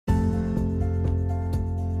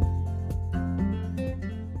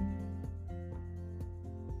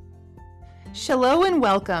Hello and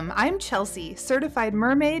welcome. I'm Chelsea, certified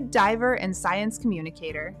mermaid, diver, and science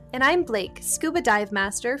communicator. And I'm Blake, scuba dive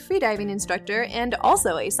master, freediving instructor, and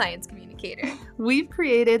also a science communicator. We've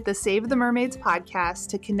created the Save the Mermaids podcast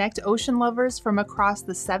to connect ocean lovers from across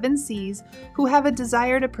the 7 seas who have a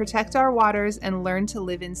desire to protect our waters and learn to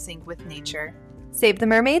live in sync with nature. Save the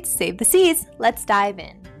mermaids, save the seas. Let's dive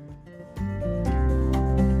in.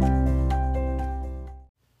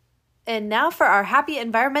 And now for our happy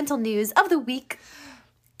environmental news of the week.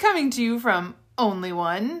 Coming to you from only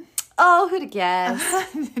one. Oh, who'd have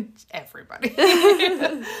guessed? Everybody.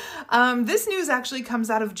 This news actually comes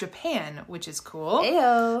out of Japan, which is cool.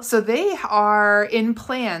 Ayo. So they are in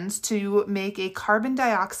plans to make a carbon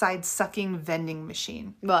dioxide sucking vending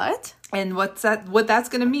machine. What? And what that's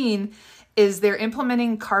going to mean is they're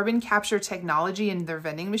implementing carbon capture technology in their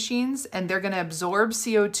vending machines, and they're going to absorb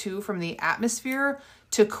CO2 from the atmosphere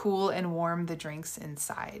to cool and warm the drinks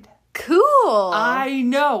inside. Cool. I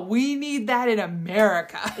know. We need that in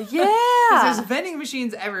America. Yeah. Because there's vending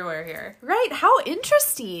machines everywhere here. Right. How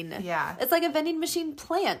interesting. Yeah. It's like a vending machine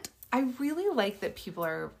plant. I really like that people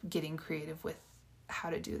are getting creative with how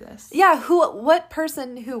to do this. Yeah. What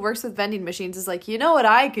person who works with vending machines is like, you know what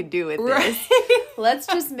I could do with this? Let's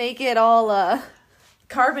just make it all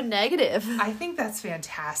carbon negative. I think that's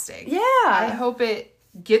fantastic. Yeah. I hope it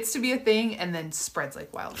gets to be a thing and then spreads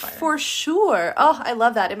like wildfire. For sure. Oh, I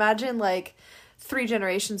love that. Imagine like 3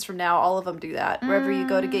 generations from now, all of them do that. Wherever you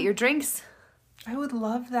go to get your drinks. I would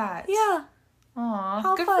love that. Yeah. Aw.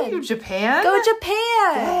 How good fun. for you, Japan. Go Japan.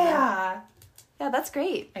 Yeah. Yeah, that's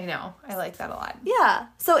great. I know. I like that a lot. Yeah.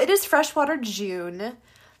 So it is Freshwater June. And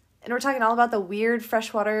we're talking all about the weird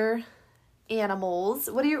freshwater animals.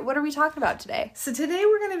 What are we talking about today? So today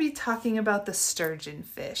we're going to be talking about the sturgeon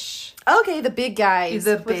fish. Okay, the big guys.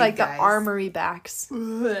 The with big like guys. the armory backs.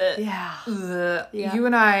 Ugh. Yeah. Ugh. Yeah. You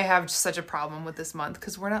and I have such a problem with this month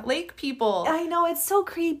because we're not lake people. I know, it's so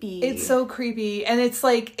creepy. It's so creepy. And it's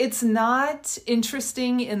like, it's not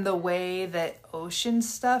interesting in the way that ocean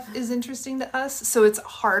stuff is interesting to us. So it's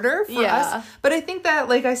harder for us. But I think that,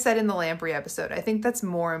 like I said in the lamprey episode, I think that's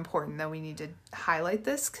more important that we need to highlight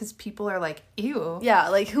this because people are like, ew. Yeah,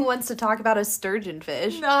 like who wants to talk about a sturgeon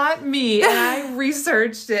fish? Not me. And I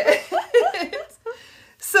researched it.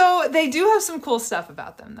 So they do have some cool stuff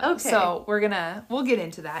about them, though. Okay. So we'll get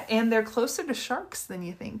into that. And they're closer to sharks than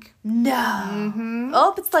you think. No. Mm-hmm.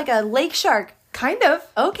 Oh, it's like a lake shark. Kind of.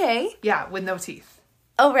 Okay. Yeah, with no teeth.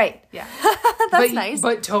 Oh, right. Yeah. That's nice.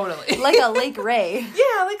 But totally. Like a lake ray.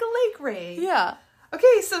 Yeah, like a lake ray. Yeah.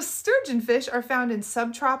 Okay, so sturgeon fish are found in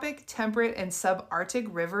subtropic, temperate, and subarctic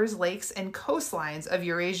rivers, lakes, and coastlines of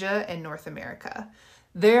Eurasia and North America.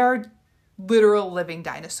 They are literal living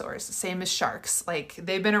dinosaurs, same as sharks. Like,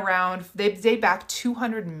 they've been around, they date back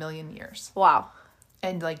 200 million years. Wow.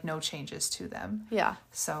 And, like, no changes to them. Yeah.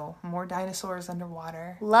 So, more dinosaurs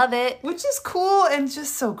underwater. Love it. Which is cool and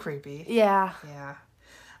just so creepy. Yeah. Yeah.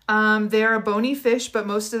 They're a bony fish, but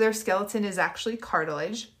most of their skeleton is actually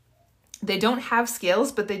cartilage. They don't have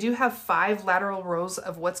scales, but they do have 5 lateral rows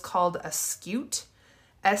of what's called a scute,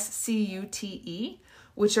 S-C-U-T-E,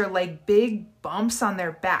 which are like big bumps on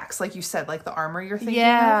their backs, like you said, like the armor you're thinking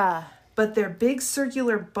of. But they're big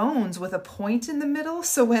circular bones with a point in the middle,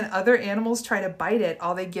 so when other animals try to bite it,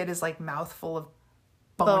 all they get is like mouthful of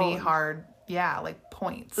bony, hard, like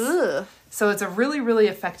points. Ugh. So it's a really, really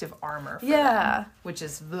effective armor for them, which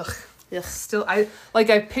is, ugh. Still, I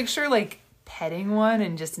picture like petting one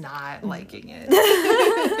and just not liking it.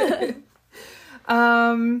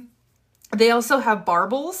 They also have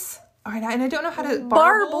barbels. All right, and I don't know how to...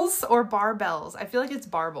 Barbels or barbells. I feel like it's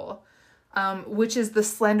barbel. Which is the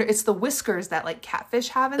slender... It's the whiskers that like catfish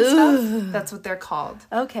have and stuff. That's what they're called.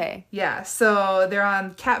 Okay. Yeah, so they're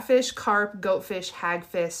on catfish, carp, goatfish,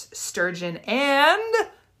 hagfish, sturgeon, and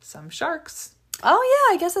some sharks. Oh,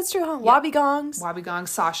 yeah, I guess that's true, huh? Yeah. Wobbegongs. Wobbegongs,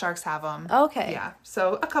 saw sharks have them. Okay. Yeah,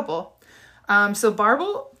 so a couple. So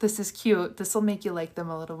barbel, this is cute. This will make you like them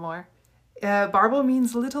a little more. Barbel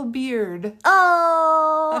means little beard.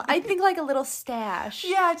 Oh, I think like a little stash.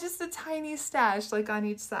 Yeah, just a tiny stash, like on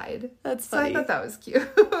each side. That's funny. So I thought that was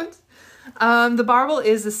cute. The barbel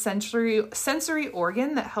is a sensory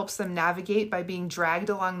organ that helps them navigate by being dragged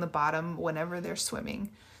along the bottom whenever they're swimming.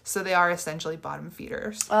 So they are essentially bottom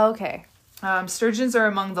feeders. Okay. Sturgeons are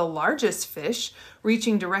among the largest fish,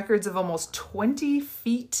 reaching to records of almost 20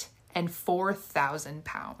 feet and 4,000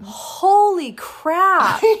 pounds. Holy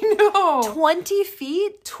crap. I know. 20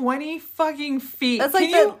 feet? 20 fucking feet. That's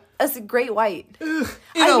like that's a great white. In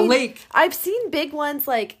a lake. I've seen big ones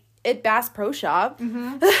like at Bass Pro Shop.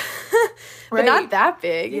 Mm-hmm. But not that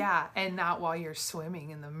big. Yeah, and not while you're swimming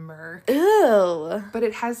in the murk. Ew. But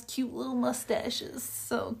it has cute little mustaches,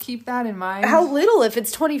 so keep that in mind. How little if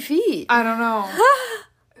it's 20 feet? I don't know.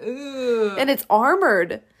 Ugh. And it's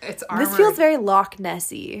armored. It's armored. This feels very Loch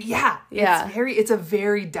Nessy. Yeah. Yeah. It's a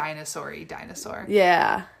very dinosaur-y dinosaur.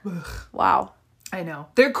 Yeah. Ugh. Wow. I know.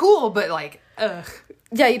 They're cool, but like, ugh.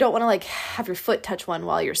 Yeah, you don't want to like have your foot touch one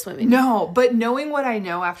while you're swimming. No, but knowing what I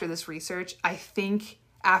know after this research, I think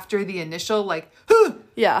after the initial like,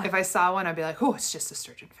 yeah, if I saw one, I'd be like, oh, it's just a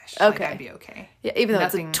sturgeon fish. Okay. Like, I'd be okay. Yeah, even though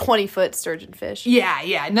it's a 20-foot sturgeon fish.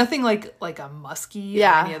 Yeah, nothing like a muskie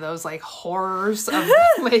or any of those like horrors of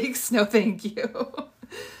lakes. No, thank you.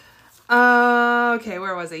 Okay,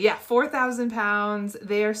 where was it? Yeah, 4,000 pounds.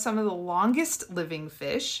 They are some of the longest living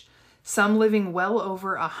fish. Some living well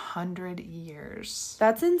over 100 years.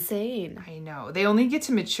 That's insane. I know. They only get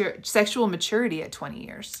to sexual maturity at 20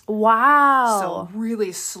 years. Wow. So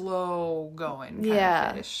really slow going kind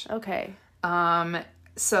of fish. Okay.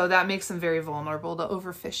 So that makes them very vulnerable to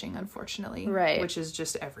overfishing, unfortunately. Right. Which is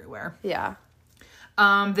just everywhere. Yeah.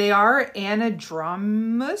 They are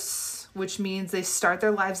anadromous, which means they start their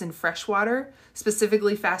lives in freshwater,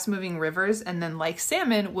 specifically fast-moving rivers, and then, like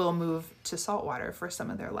salmon, will move to saltwater for some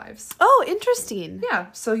of their lives. Oh, interesting. Yeah,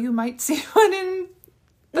 so you might see one in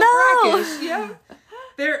the brackish. Yeah,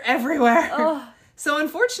 they're everywhere. Oh. So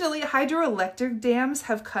unfortunately, hydroelectric dams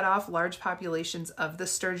have cut off large populations of the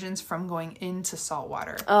sturgeons from going into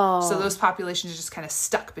saltwater. Oh. So those populations are just kind of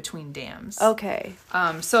stuck between dams. Okay.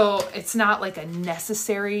 So it's not like a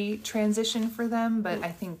necessary transition for them, but I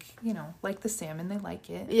think, like the salmon, they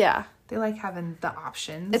like it. Yeah. They like having the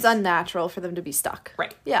options. It's unnatural for them to be stuck.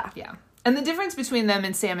 Right. Yeah. Yeah. And the difference between them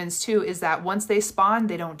and salmons, too, is that once they spawn,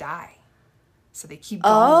 they don't die. So they keep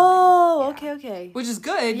going. Oh, yeah. Okay. Which is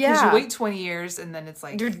good, because you wait 20 years and then it's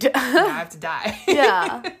like, now I have to die.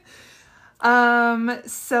 Yeah.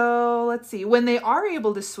 So let's see. When they are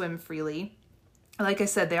able to swim freely, like I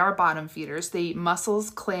said, they are bottom feeders. They eat mussels,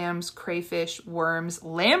 clams, crayfish, worms,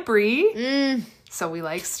 lamprey. So we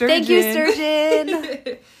like sturgeon. Thank you,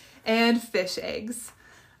 sturgeon. And fish eggs.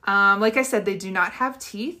 Like I said, they do not have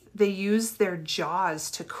teeth. They use their jaws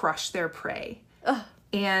to crush their prey. Ugh.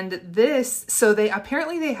 And they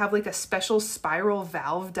have like a special spiral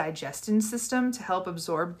valve digestion system to help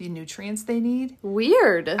absorb the nutrients they need.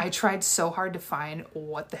 Weird. I tried so hard to find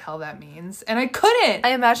what the hell that means, and I couldn't. I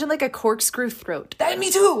imagine like a corkscrew throat.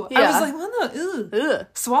 Me too. Yeah. I was like, what the? Ugh.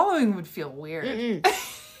 Swallowing would feel weird.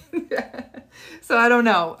 So I don't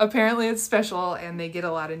know. Apparently it's special, and they get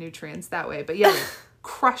a lot of nutrients that way. But yeah, they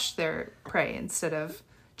crush their prey instead of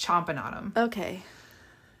chomping on them. Okay.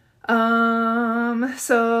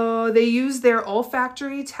 So they use their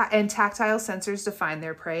olfactory and tactile sensors to find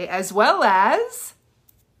their prey, as well as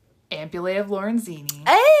ampullae of Lorenzini.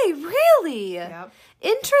 Hey, really? Yep.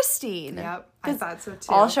 Interesting. Yep. I thought so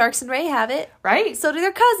too. All sharks and ray have it. Right? So do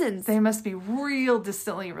their cousins. They must be real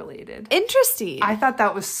distantly related. Interesting. I thought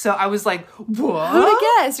that was I was like, what? Who'd have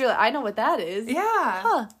guessed? You're like, I know what that is. Yeah.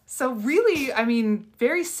 Huh. So really, I mean,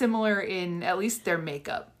 very similar in at least their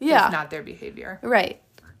makeup, if not their behavior. Right.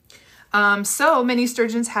 So many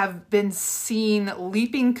sturgeons have been seen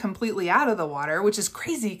leaping completely out of the water, which is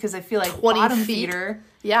crazy because I feel like 20 bottom feet. feeder.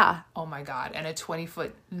 Yeah. Oh my God. And a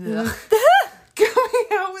 20-foot coming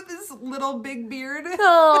out with this little big beard.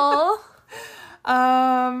 Oh.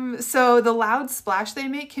 So the loud splash they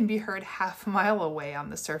make can be heard half a mile away on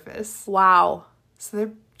the surface. Wow. So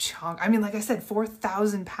they're chunk. I mean, like I said,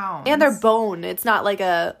 4,000 pounds. And they're bone. It's not like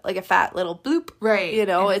a fat little bloop. Right.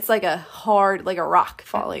 It's like a hard, like a rock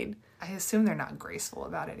falling. I assume they're not graceful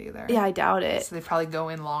about it either. Yeah, I doubt it. So they probably go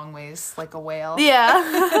in long ways like a whale.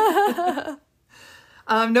 Yeah.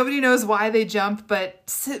 Nobody knows why they jump, but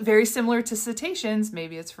very similar to cetaceans.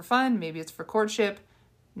 Maybe it's for fun. Maybe it's for courtship.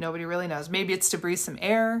 Nobody really knows. Maybe it's to breathe some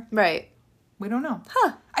air. Right. We don't know.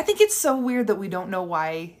 Huh. I think it's so weird that we don't know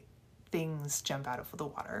why things jump out of the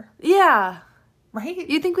water. Yeah. Right?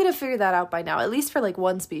 You'd think we'd have figured that out by now, at least for like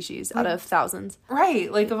one species out of thousands.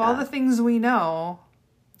 Right. Like of all the things we know,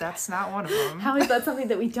 that's not one of them. How is that something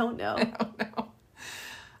that we don't know? I don't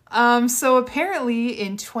know. So apparently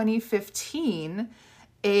in 2015,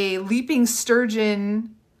 a leaping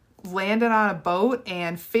sturgeon landed on a boat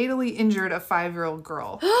and fatally injured a 5-year-old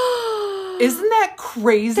girl. Isn't that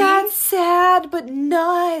crazy? That's sad, but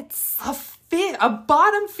nuts. A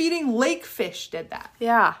bottom-feeding lake fish did that.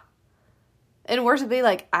 Yeah. And worse would be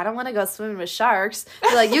like, I don't want to go swimming with sharks.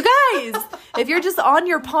 You're like, you guys, if you're just on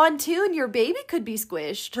your pontoon, your baby could be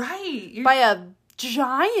squished. Right. By a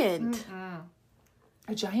giant. Mm-mm.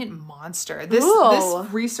 A giant monster. This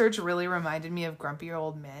research really reminded me of Grumpy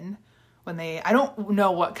Old Men, when I don't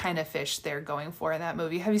know what kind of fish they're going for in that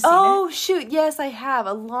movie. Have you seen it? Oh, shoot. Yes, I have.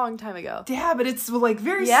 A long time ago. Yeah, but it's like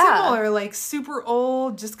very similar, like super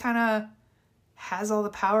old, just kind of has all the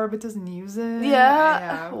power but doesn't use it.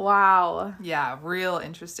 Yeah. Wow. Yeah, real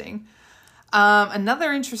interesting.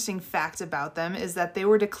 Another interesting fact about them is that they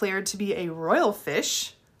were declared to be a royal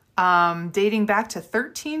fish, dating back to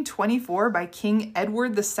 1324 by King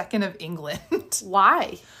Edward II of England.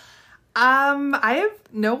 Why? I have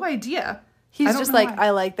no idea. He's just like, why. I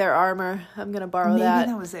like their armor. I'm going to borrow that.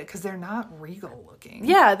 Maybe that was it, because they're not regal looking.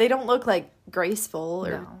 Yeah, they don't look like graceful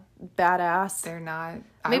or badass. They're not.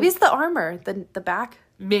 Maybe it's the armor, the back.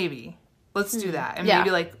 Maybe. Let's do that. And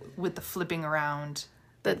maybe like with the flipping around,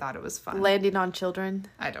 they thought it was fun. Landing on children.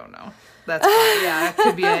 I don't know. That's that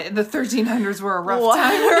could be it. The 1300s were a rough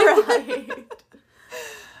time. Right.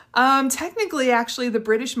 Technically, actually, the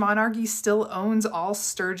British monarchy still owns all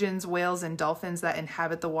sturgeons, whales, and dolphins that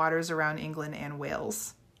inhabit the waters around England and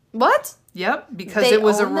Wales. What? Yep, because it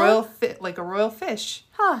was a royal fish.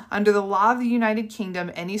 Huh. Under the law of the United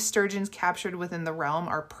Kingdom, any sturgeons captured within the realm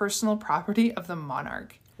are personal property of the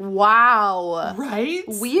monarch. Wow. Right?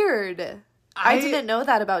 Weird. I didn't know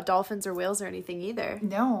that about dolphins or whales or anything either.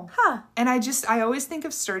 No. Huh. And I always think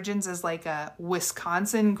of sturgeons as like a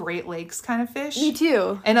Wisconsin, Great Lakes kind of fish. Me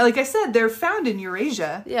too. And like I said, they're found in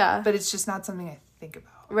Eurasia. Yeah. But it's just not something I think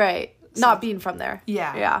about. Right. So, not being from there.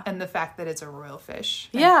 Yeah. Yeah. And the fact that it's a royal fish.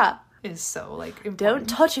 Yeah. Is so like important. Don't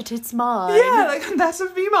touch it, it's mine. Yeah, like that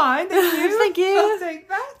would be mine. Thank you. Thank you. I'll take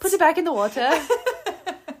that. Put it back in the water.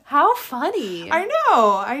 How funny. I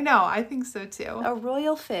know. I think so too. A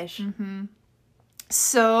royal fish. Mm-hmm.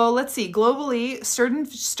 So let's see. Globally,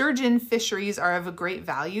 sturgeon fisheries are of a great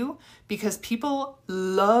value because people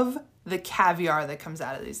love the caviar that comes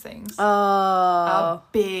out of these things. Oh. A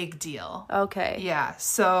big deal. Okay. Yeah.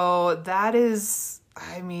 So that is,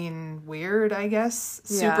 weird, I guess.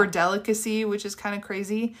 Super delicacy, which is kind of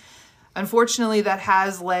crazy. Unfortunately, that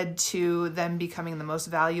has led to them becoming the most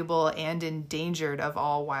valuable and endangered of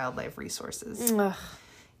all wildlife resources. Ugh.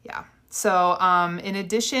 Yeah. So, in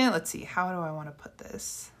addition, let's see, how do I want to put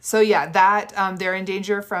this? So yeah, that, they're in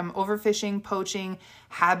danger from overfishing, poaching,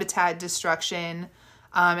 habitat destruction,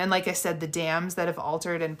 and like I said, the dams that have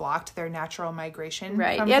altered and blocked their natural migration.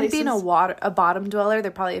 Right. From Yeah, places. being a bottom dweller,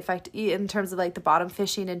 they're probably in terms of like the bottom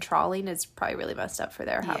fishing and trawling is probably really messed up for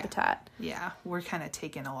their habitat. Yeah, we're kind of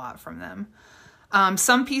taking a lot from them.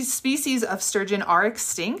 Some species of sturgeon are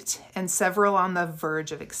extinct and several on the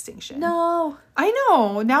verge of extinction. No. I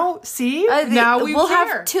know. Now, see? Now we'll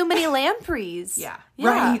have too many lampreys. Yeah.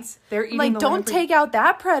 Right. They're eating like, the don't lamprey. take out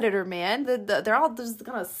that predator, man. They're all just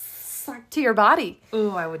going to suck to your body. Ooh,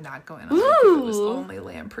 I would not go in on it if it was only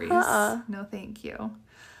lampreys. No, thank you.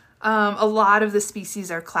 A lot of the species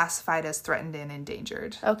are classified as threatened and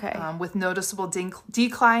endangered. Okay. With noticeable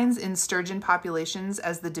declines in sturgeon populations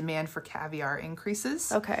as the demand for caviar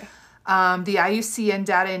increases. Okay. The IUCN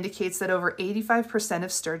data indicates that over 85%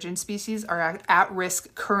 of sturgeon species are at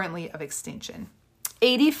risk currently of extinction.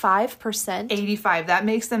 85%? 85. That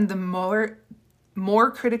makes them the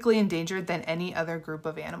more critically endangered than any other group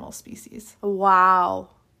of animal species. Wow.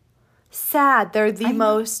 Sad. They're the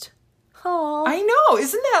most... Oh. I know.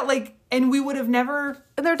 Isn't that like... And we would have never...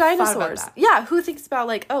 And they're dinosaurs. Yeah, who thinks about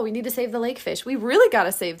like, oh, we need to save the lake fish. We really got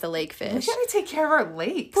to save the lake fish. We got to take care of our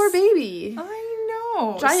lakes. Poor baby. I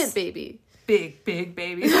know. Giant baby. Big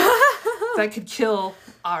baby. That could kill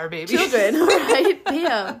our baby. Children, right?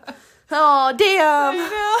 Damn. Oh,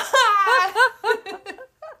 damn.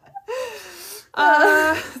 I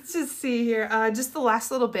know. Let's just see here. Just the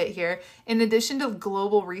last little bit here. In addition to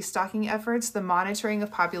global restocking efforts, the monitoring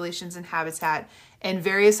of populations and habitat, and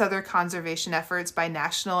various other conservation efforts by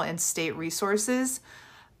national and state resources,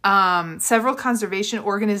 several conservation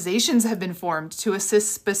organizations have been formed to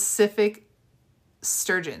assist specific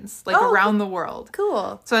sturgeons, around the world.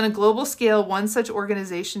 Cool. So on a global scale, one such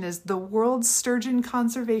organization is the World Sturgeon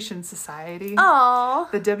Conservation Society.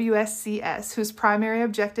 Aww. The WSCS, whose primary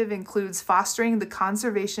objective includes fostering the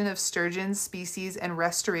conservation of sturgeon species and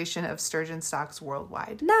restoration of sturgeon stocks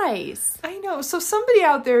worldwide. Nice. I know. So somebody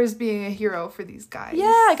out there is being a hero for these guys. Yeah,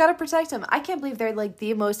 I gotta protect them. I can't believe they're like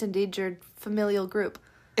the most endangered familial group.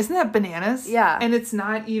 Isn't that bananas? Yeah. And it's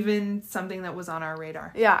not even something that was on our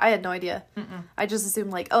radar. Yeah, I had no idea. I just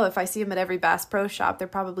assumed like, oh, if I see them at every Bass Pro Shop, they're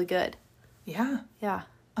probably good. Yeah. Yeah.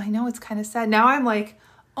 I know, it's kind of sad. Now I'm like,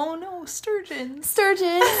 oh no, sturgeons.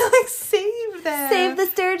 Sturgeons. Like, save them. Save the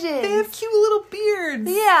sturgeons. They have cute little beards.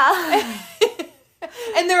 Yeah.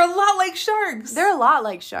 And they're a lot like sharks. They're a lot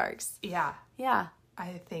like sharks. Yeah. Yeah.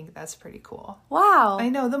 I think that's pretty cool. Wow. I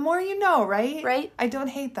know. The more you know, right? Right. I don't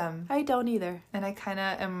hate them. I don't either. And I kind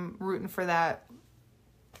of am rooting for that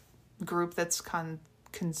group that's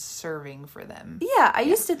conserving for them. Yeah, I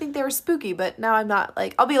used to think they were spooky, but now I'm not.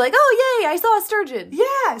 Like, I'll be like, oh, yay, I saw a sturgeon.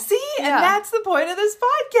 Yeah, see? Yeah. And that's the point of this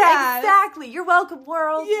podcast. Exactly. You're welcome,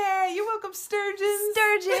 world. Yeah, you're welcome, sturgeons.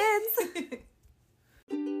 Sturgeons.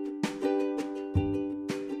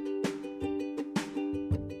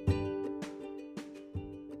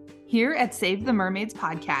 Here at Save the Mermaids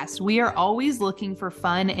podcast, we are always looking for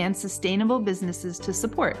fun and sustainable businesses to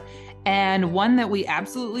support. And one that we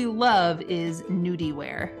absolutely love is nudie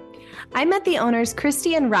wear. I met the owners,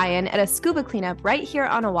 Christy and Ryan, at a scuba cleanup right here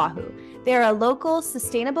on Oahu. They are a local,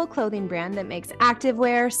 sustainable clothing brand that makes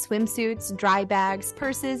activewear, swimsuits, dry bags,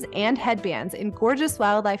 purses, and headbands in gorgeous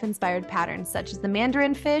wildlife-inspired patterns such as the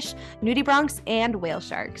mandarin fish, nudibranchs, and whale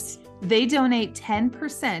sharks. They donate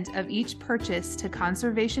 10% of each purchase to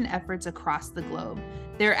conservation efforts across the globe.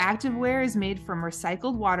 Their activewear is made from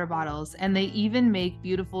recycled water bottles, and they even make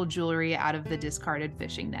beautiful jewelry out of the discarded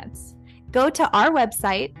fishing nets. Go to our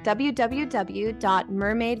website,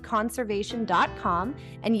 www.mermaidconservation.com,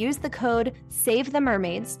 and use the code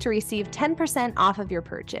SAVETHEMERMAIDS to receive 10% off of your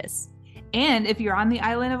purchase. And if you're on the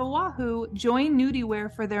island of Oahu, join Nudie Wear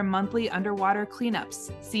for their monthly underwater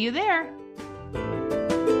cleanups. See you there!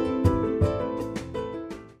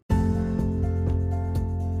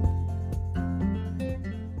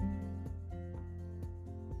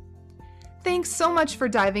 Thanks so much for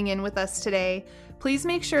diving in with us today. Please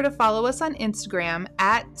make sure to follow us on Instagram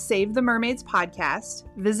at Save the Mermaids Podcast.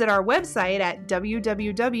 Visit our website at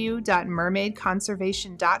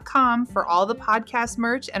www.mermaidconservation.com for all the podcast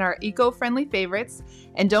merch and our eco-friendly favorites.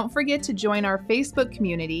 And don't forget to join our Facebook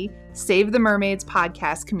community, Save the Mermaids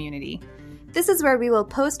Podcast Community. This is where we will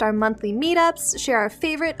post our monthly meetups, share our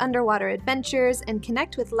favorite underwater adventures, and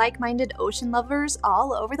connect with like-minded ocean lovers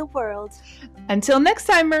all over the world. Until next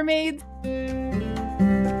time, mermaids!